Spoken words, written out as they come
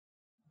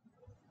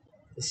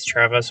This is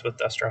Travis with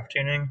Desktop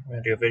Tuning. I'm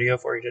going to do a video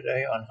for you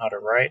today on how to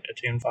write a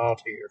tune file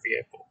to your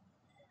vehicle.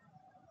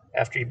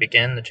 After you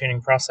begin the tuning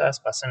process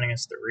by sending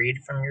us the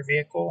read from your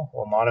vehicle,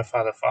 we'll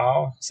modify the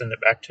file, send it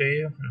back to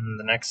you, and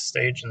the next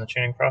stage in the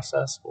tuning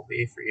process will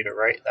be for you to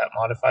write that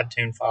modified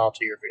tune file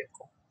to your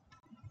vehicle.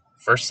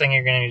 First thing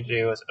you're going to need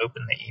to do is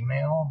open the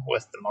email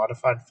with the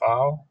modified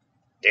file,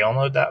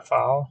 download that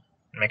file,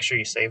 and make sure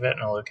you save it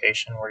in a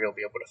location where you'll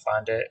be able to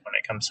find it when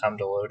it comes time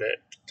to load it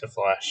to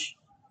Flash.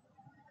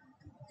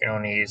 You can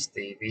only use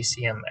the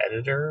VCM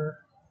Editor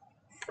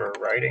for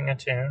writing a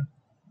tune.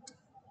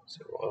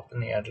 So we'll open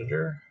the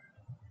editor,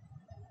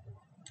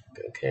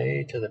 go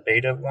OK to the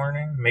beta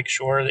warning. Make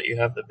sure that you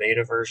have the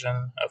beta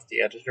version of the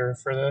editor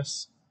for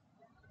this.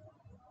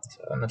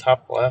 So in the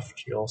top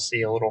left, you'll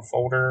see a little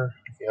folder.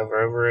 If you hover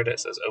over it, it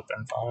says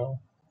Open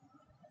File.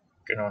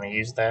 You're going to want to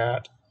use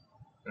that,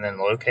 and then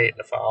locate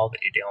the file that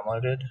you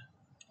downloaded.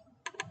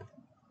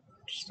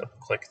 Just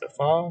double-click the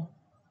file.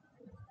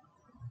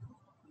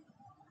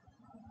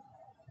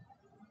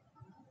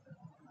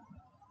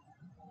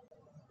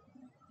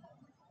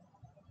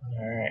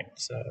 Alright,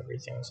 so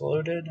everything's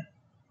loaded.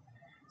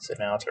 So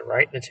now to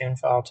write the tune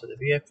file to the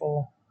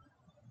vehicle,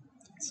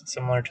 it's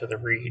similar to the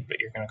read,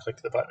 but you're going to click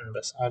the button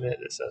beside it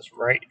that says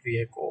Write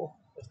Vehicle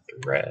with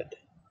the red.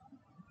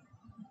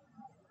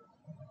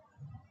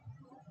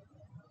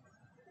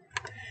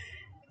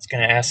 It's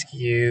going to ask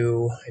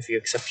you if you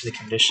accept the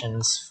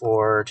conditions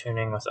for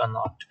tuning with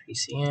unlocked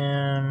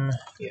PCM.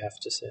 You have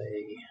to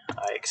say,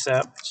 I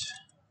accept.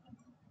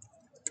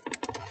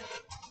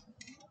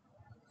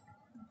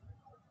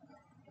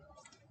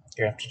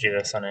 You have to do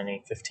this on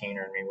any 15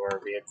 or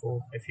newer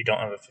vehicle. If you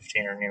don't have a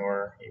 15 or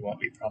newer, you won't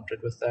be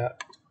prompted with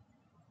that.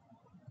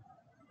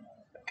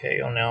 Okay,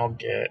 you'll now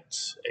get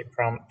a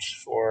prompt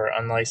for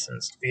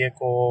unlicensed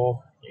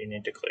vehicle. You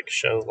need to click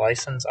Show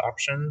License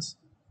Options.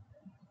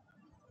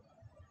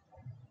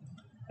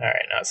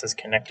 Alright, now it says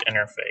Connect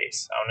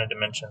Interface. I wanted to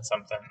mention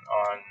something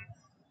on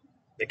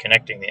the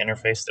connecting the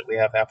interface that we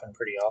have happen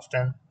pretty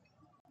often.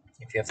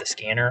 If you have the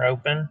scanner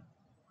open,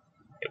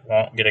 it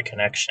won't get a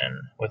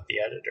connection with the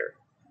editor.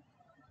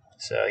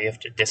 So you have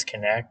to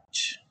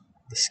disconnect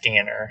the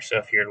scanner. So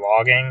if you're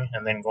logging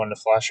and then going to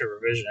flash a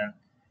revision,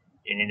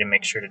 you need to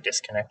make sure to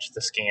disconnect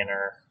the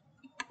scanner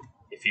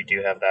if you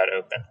do have that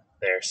open.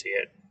 There, see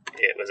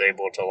it was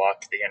able to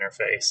lock the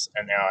interface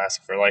and now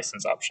ask for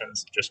license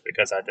options just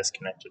because I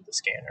disconnected the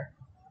scanner.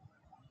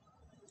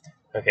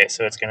 Okay,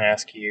 so it's going to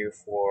ask you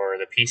for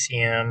the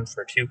PCM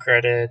for 2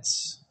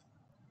 credits.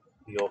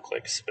 You'll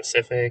click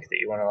specific that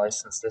you want to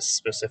license this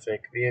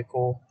specific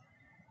vehicle,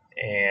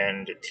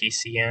 and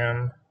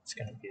TCM, it's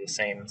going to be the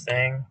same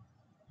thing.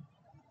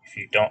 If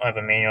you don't have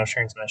a manual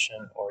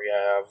transmission or you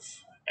have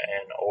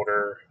an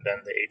older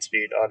than the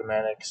 8-speed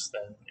automatics,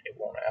 then it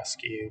won't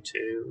ask you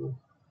to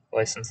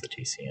license the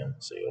TCM,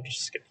 so you'll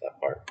just skip that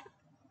part.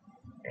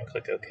 You're going to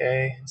click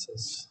OK. It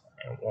says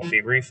it won't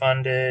be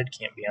refunded,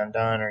 can't be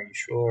undone, are you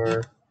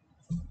sure?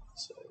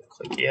 So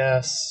click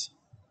yes.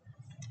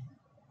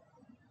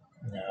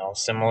 Now,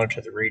 similar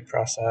to the read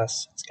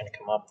process, it's going to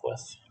come up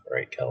with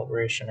right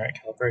calibration.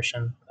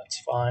 That's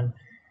fine.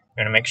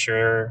 You're going to make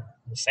sure,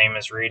 the same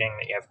as reading,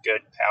 that you have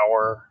good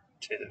power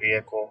to the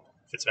vehicle.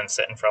 If it's been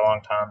sitting for a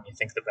long time, you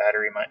think the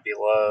battery might be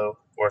low,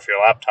 or if your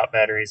laptop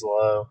battery is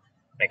low,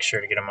 make sure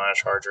to get them on a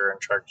charger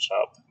and charge it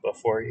up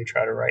before you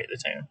try to write the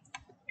tune.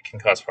 It can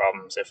cause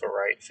problems if a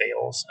write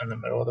fails in the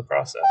middle of the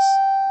process.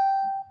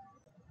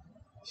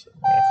 So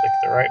I'm going to click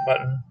the write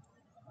button.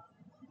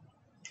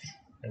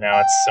 And now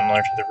it's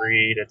similar to the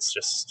read, it's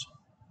just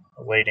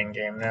a waiting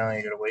game now.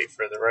 You gotta wait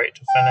for the write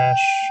to finish.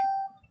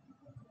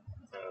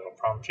 And it'll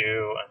prompt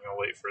you, and you'll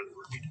wait for the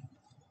read,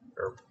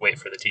 or wait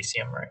for the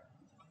TCM write.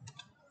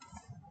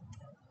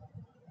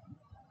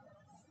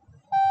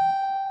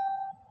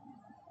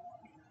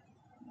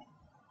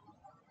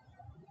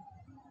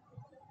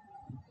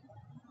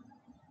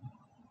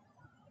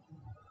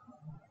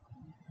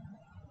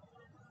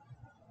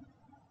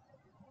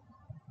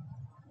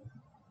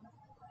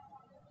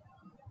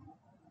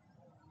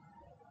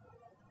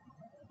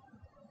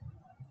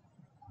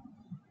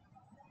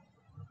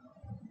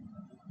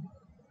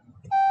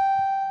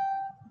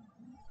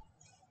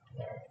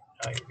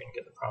 Now you're going to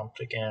get the prompt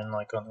again,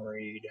 like on the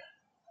read.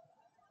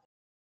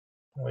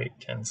 Wait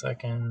 10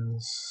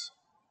 seconds,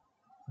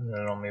 and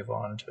then it'll move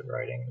on to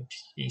writing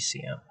the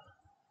TCM.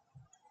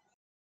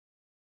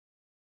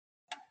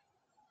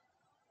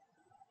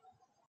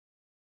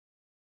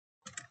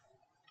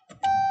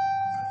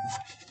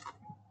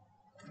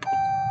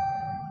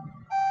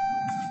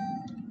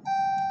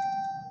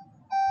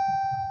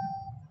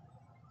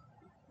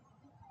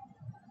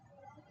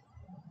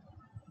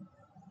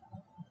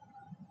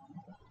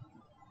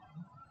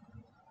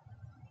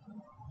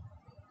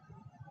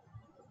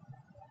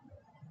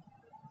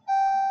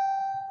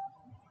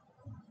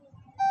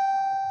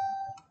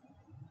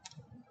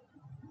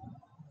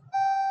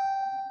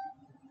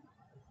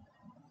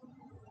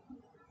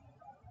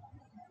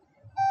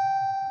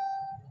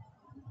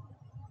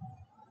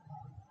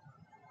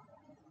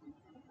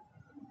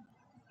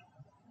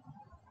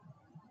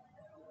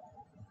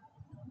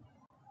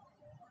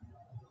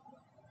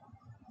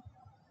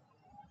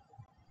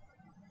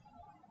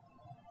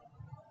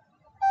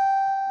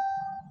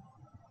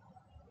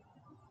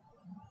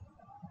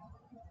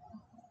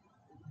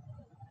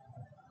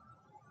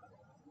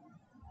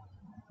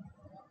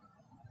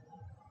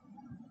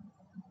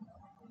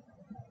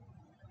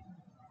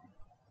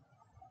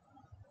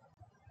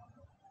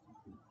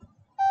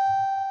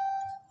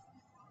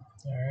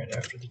 Alright,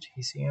 after the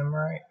TCM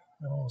right,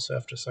 we'll also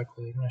have to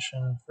cycle the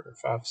ignition for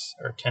 5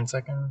 or 10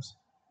 seconds.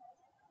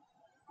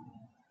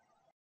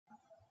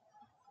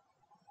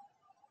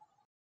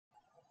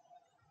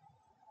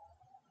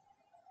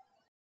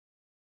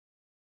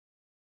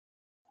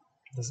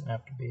 It doesn't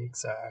have to be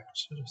exact,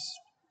 so just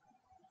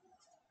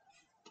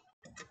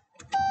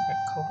get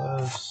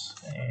close,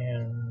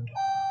 and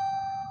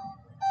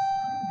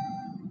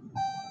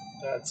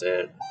that's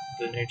it.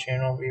 The new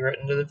channel will be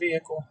written to the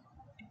vehicle.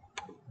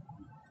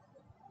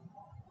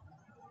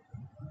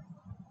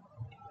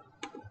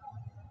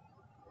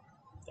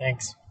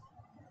 Thanks.